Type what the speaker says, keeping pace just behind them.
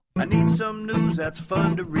I need some news that's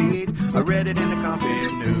fun to read. I read it in the Coffee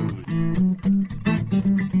News.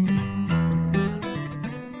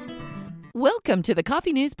 Welcome to the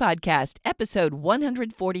Coffee News Podcast, episode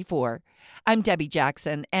 144. I'm Debbie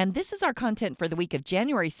Jackson, and this is our content for the week of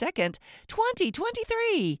January 2nd,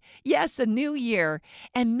 2023. Yes, a new year.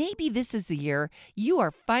 And maybe this is the year you are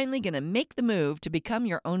finally going to make the move to become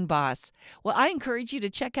your own boss. Well, I encourage you to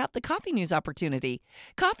check out the Coffee News opportunity.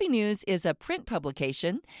 Coffee News is a print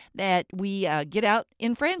publication that we get out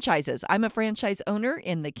in franchises. I'm a franchise owner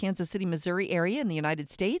in the Kansas City, Missouri area in the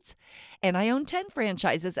United States, and I own 10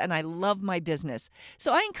 franchises, and I love my business.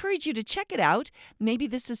 So I encourage you to check it out. Maybe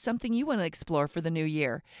this is something you want to explore for the new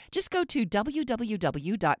year. Just go to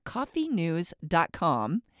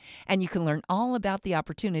www.coffeenews.com and you can learn all about the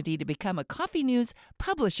opportunity to become a Coffee News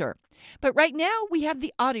publisher. But right now, we have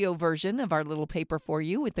the audio version of our little paper for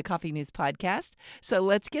you with the Coffee News Podcast. So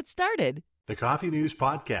let's get started. The Coffee News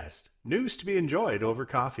Podcast. News to be enjoyed over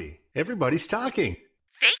coffee. Everybody's talking.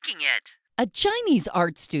 Faking it. A Chinese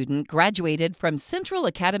art student graduated from Central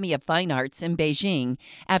Academy of Fine Arts in Beijing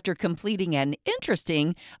after completing an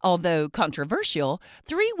interesting, although controversial,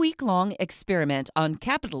 3-week-long experiment on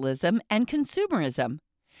capitalism and consumerism.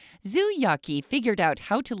 Zhu Yaqi figured out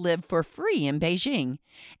how to live for free in Beijing,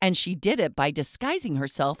 and she did it by disguising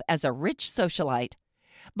herself as a rich socialite.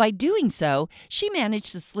 By doing so, she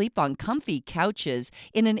managed to sleep on comfy couches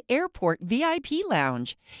in an airport VIP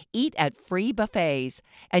lounge, eat at free buffets,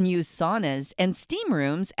 and use saunas and steam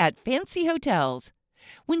rooms at fancy hotels.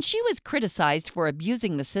 When she was criticized for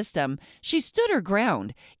abusing the system, she stood her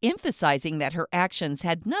ground, emphasizing that her actions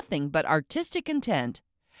had nothing but artistic intent.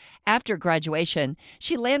 After graduation,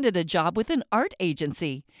 she landed a job with an art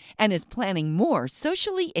agency and is planning more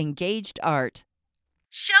socially engaged art.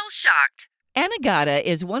 Shell-shocked. Anegada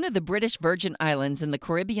is one of the British Virgin Islands in the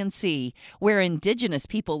Caribbean Sea, where indigenous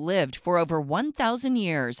people lived for over 1,000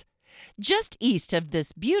 years. Just east of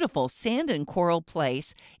this beautiful sand and coral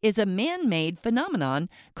place is a man-made phenomenon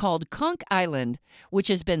called Conch Island, which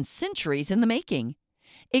has been centuries in the making.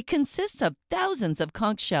 It consists of thousands of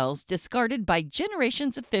conch shells discarded by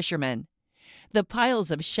generations of fishermen. The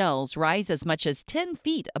piles of shells rise as much as 10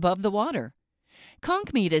 feet above the water.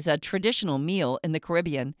 Conch meat is a traditional meal in the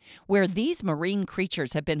Caribbean, where these marine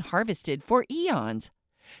creatures have been harvested for eons.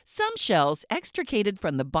 Some shells extricated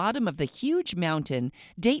from the bottom of the huge mountain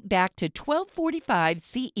date back to 1245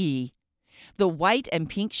 CE. The white and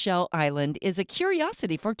pink shell island is a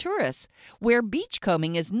curiosity for tourists, where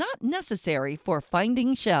beachcombing is not necessary for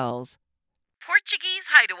finding shells. Portuguese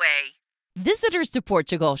hideaway. Visitors to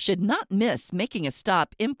Portugal should not miss making a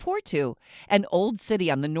stop in Porto, an old city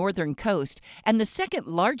on the northern coast and the second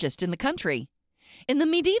largest in the country. In the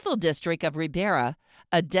medieval district of Ribeira,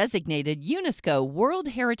 a designated UNESCO World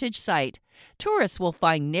Heritage Site, tourists will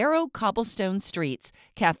find narrow cobblestone streets,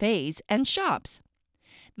 cafes, and shops.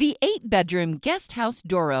 The 8-bedroom guest house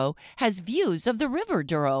Douro has views of the River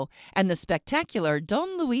Douro and the spectacular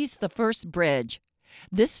Dom Luís I Bridge.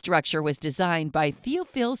 This structure was designed by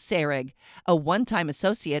Théophile Seyrig, a one-time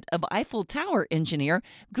associate of Eiffel Tower engineer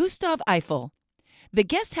Gustave Eiffel. The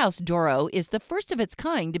Guest House Douro is the first of its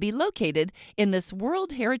kind to be located in this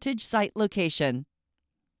World Heritage Site location.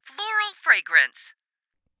 Floral fragrance.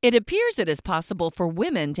 It appears it is possible for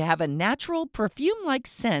women to have a natural perfume-like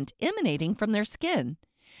scent emanating from their skin.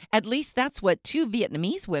 At least that's what 2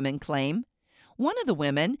 Vietnamese women claim. One of the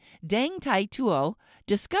women, Dang Tai Tuo,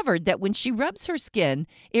 discovered that when she rubs her skin,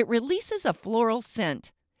 it releases a floral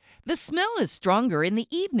scent. The smell is stronger in the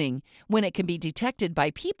evening, when it can be detected by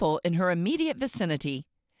people in her immediate vicinity.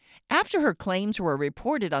 After her claims were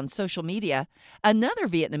reported on social media, another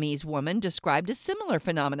Vietnamese woman described a similar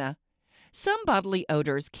phenomena. Some bodily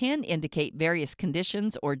odors can indicate various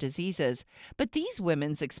conditions or diseases, but these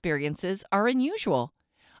women's experiences are unusual.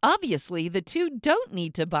 Obviously, the two don't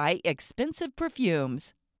need to buy expensive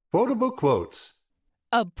perfumes. Quotable quotes.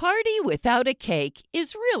 A party without a cake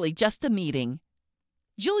is really just a meeting.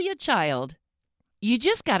 Julia Child. You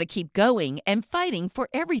just got to keep going and fighting for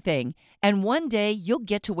everything, and one day you'll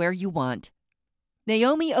get to where you want.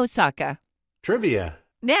 Naomi Osaka. Trivia.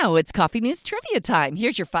 Now it's Coffee News Trivia time.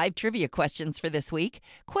 Here's your 5 trivia questions for this week.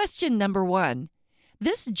 Question number 1.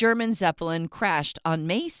 This German Zeppelin crashed on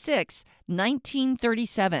May 6,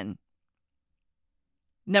 1937.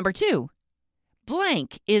 Number 2.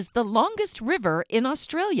 Blank is the longest river in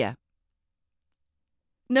Australia.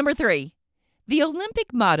 Number 3. The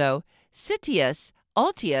Olympic motto, Citius,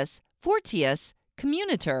 Altius, Fortius,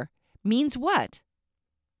 Communitor, means what?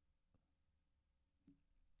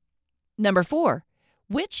 Number 4.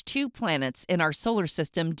 Which 2 planets in our solar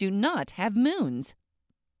system do not have moons?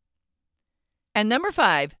 And number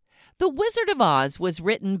 5. The Wizard of Oz was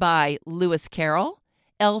written by Lewis Carroll,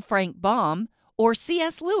 L. Frank Baum, or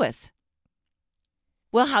C.S. Lewis.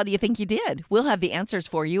 Well, how do you think you did? We'll have the answers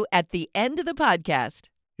for you at the end of the podcast.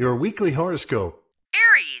 Your weekly horoscope.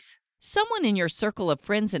 Aries. Someone in your circle of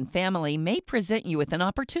friends and family may present you with an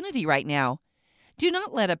opportunity right now. Do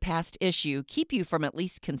not let a past issue keep you from at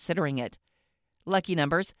least considering it. Lucky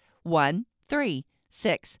numbers 1, 3,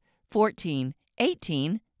 6, 14,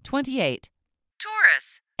 18, 28.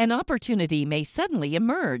 Taurus. An opportunity may suddenly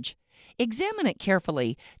emerge. Examine it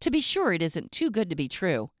carefully to be sure it isn't too good to be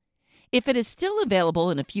true. If it is still available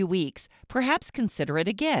in a few weeks, perhaps consider it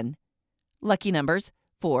again. Lucky numbers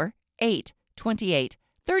 4, 8, 28,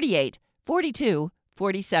 38, 42,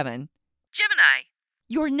 47. Gemini.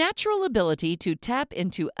 Your natural ability to tap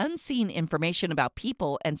into unseen information about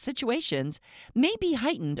people and situations may be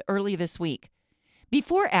heightened early this week.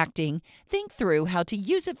 Before acting, think through how to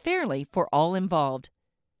use it fairly for all involved.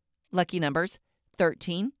 Lucky numbers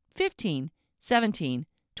 13, 15, 17,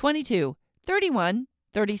 22, 31,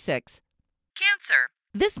 36. Cancer.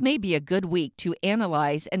 This may be a good week to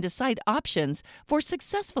analyze and decide options for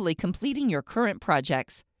successfully completing your current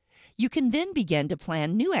projects. You can then begin to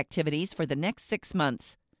plan new activities for the next 6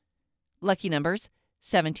 months. Lucky numbers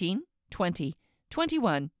 17, 20,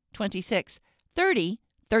 21, 26, 30,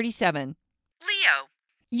 37. Leo.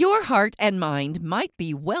 Your heart and mind might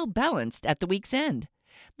be well balanced at the week's end.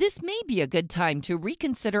 This may be a good time to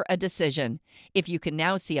reconsider a decision if you can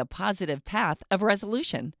now see a positive path of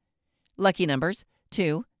resolution. Lucky numbers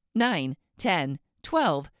 2, 9, 10,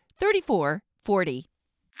 12, 34, 40.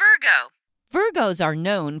 Virgo. Virgos are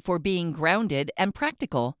known for being grounded and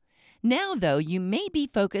practical. Now, though, you may be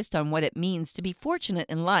focused on what it means to be fortunate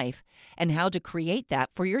in life and how to create that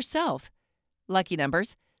for yourself. Lucky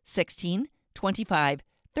numbers 16, 25,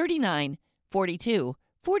 39, 42,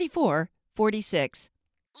 44, 46.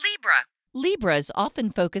 Libra. Libras often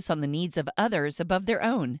focus on the needs of others above their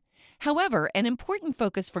own. However, an important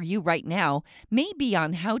focus for you right now may be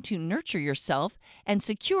on how to nurture yourself and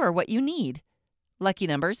secure what you need. Lucky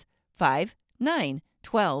numbers 5, 9,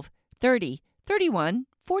 12, 30, 31,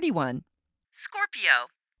 41. Scorpio.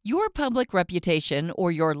 Your public reputation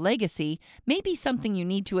or your legacy may be something you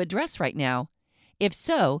need to address right now. If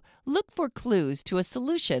so, look for clues to a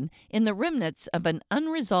solution in the remnants of an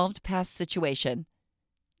unresolved past situation.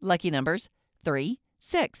 Lucky numbers 3,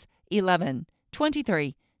 6, 11,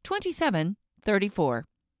 23, 27, 34.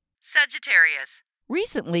 Sagittarius.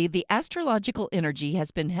 Recently, the astrological energy has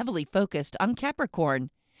been heavily focused on Capricorn.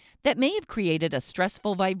 That may have created a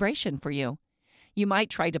stressful vibration for you. You might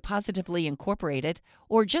try to positively incorporate it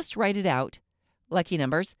or just write it out. Lucky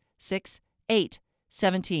numbers 6, 8,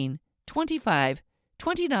 17, 25,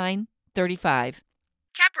 29, 35.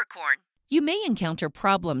 Capricorn. You may encounter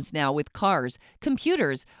problems now with cars,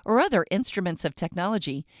 computers, or other instruments of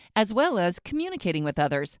technology, as well as communicating with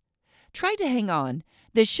others. Try to hang on.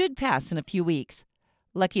 This should pass in a few weeks.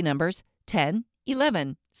 Lucky numbers 10,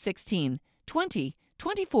 11, 16, 20,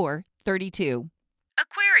 24, 32.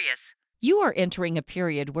 Aquarius. You are entering a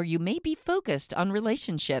period where you may be focused on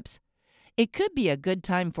relationships. It could be a good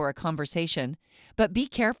time for a conversation, but be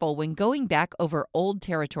careful when going back over old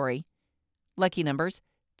territory. Lucky numbers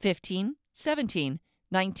 15, 17,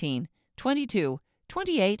 19, 22,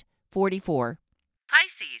 28, 44.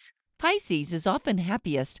 Pisces. Pisces is often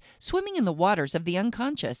happiest swimming in the waters of the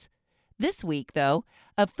unconscious. This week, though,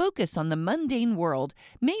 a focus on the mundane world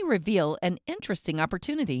may reveal an interesting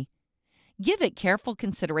opportunity. Give it careful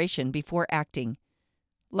consideration before acting.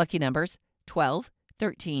 Lucky numbers 12,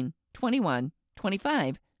 13, 21,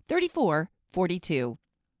 25, 34, 42.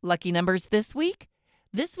 Lucky numbers this week?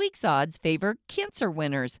 This week's odds favor Cancer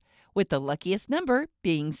winners, with the luckiest number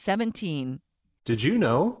being 17. Did you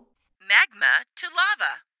know? Magma to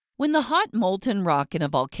lava. When the hot molten rock in a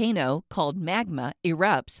volcano, called magma,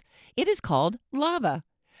 erupts, it is called lava.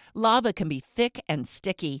 Lava can be thick and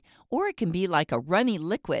sticky, or it can be like a runny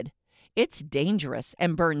liquid. It's dangerous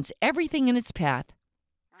and burns everything in its path.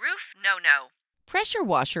 Roof no-no. Pressure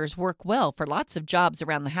washers work well for lots of jobs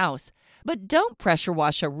around the house, but don't pressure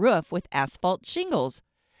wash a roof with asphalt shingles.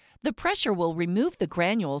 The pressure will remove the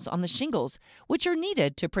granules on the shingles, which are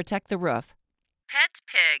needed to protect the roof. Pet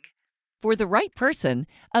pig. For the right person,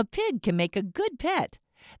 a pig can make a good pet.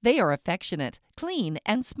 They are affectionate, clean,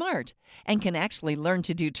 and smart, and can actually learn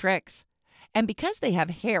to do tricks. And because they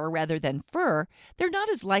have hair rather than fur, they're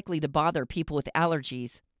not as likely to bother people with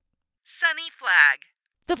allergies. Sunny flag.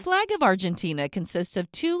 The flag of Argentina consists of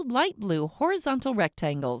 2 light blue horizontal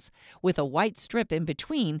rectangles with a white strip in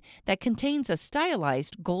between that contains a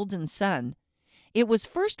stylized golden sun. It was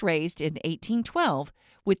first raised in 1812,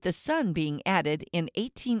 with the sun being added in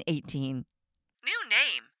 1818. New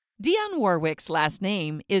name. Dionne Warwick's last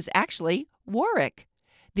name is actually Warwick.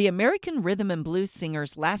 The American rhythm and blues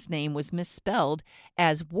singer's last name was misspelled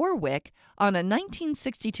as Warwick on a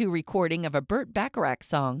 1962 recording of a Burt Bacharach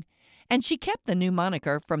song, and she kept the new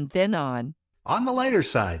moniker from then on. On the lighter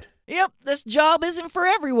side. Yep, this job isn't for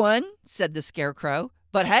everyone, said the Scarecrow.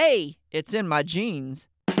 But hey, it's in my genes.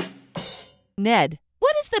 Ned,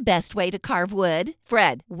 what is the best way to carve wood?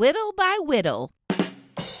 Fred, whittle by whittle.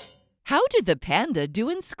 How did the panda do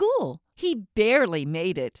in school? He barely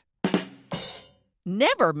made it.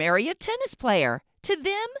 Never marry a tennis player. To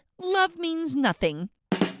them, love means nothing.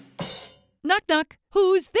 Knock, knock.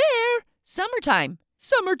 Who's there? Summertime.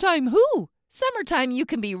 Summertime who? Summertime you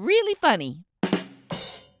can be really funny.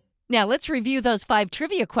 Now let's review those 5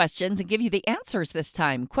 trivia questions and give you the answers this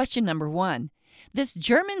time. Question number 1. This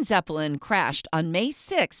German Zeppelin crashed on May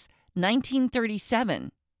 6,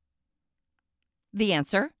 1937. The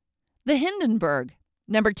answer? The Hindenburg.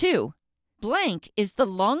 Number 2. Blank is the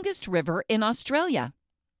longest river in Australia.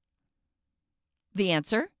 The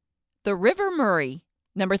answer? The River Murray.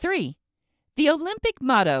 Number 3. The Olympic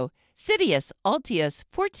motto, Citius Altius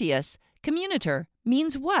Fortius Communitor,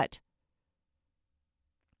 means what?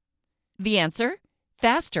 The answer?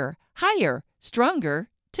 Faster, higher, stronger,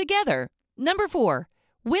 together. Number 4.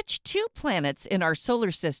 Which 2 planets in our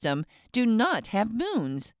solar system do not have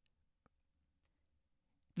moons?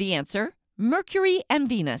 The answer? Mercury and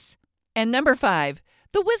Venus. And number 5.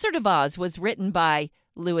 The Wizard of Oz was written by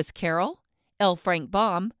Lewis Carroll, L. Frank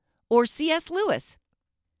Baum, or C.S. Lewis.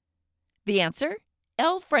 The answer?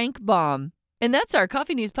 L. Frank Baum. And that's our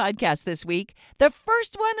Coffee News podcast this week, the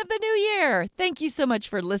first one of the new year. Thank you so much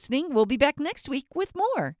for listening. We'll be back next week with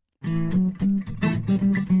more.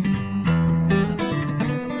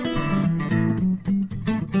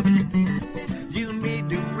 You need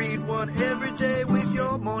to read one every day with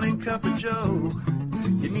your morning cup of joe.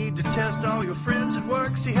 You need to test all your friends at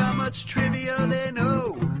work, see how much trivia they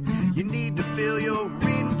know. You need to fill your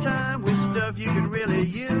reading time with stuff you can really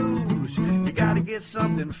use. You gotta get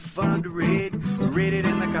something fun to read. Read it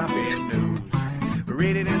in the Coffee News.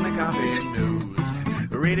 Read it in the Coffee News.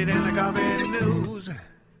 Read it in the Coffee News.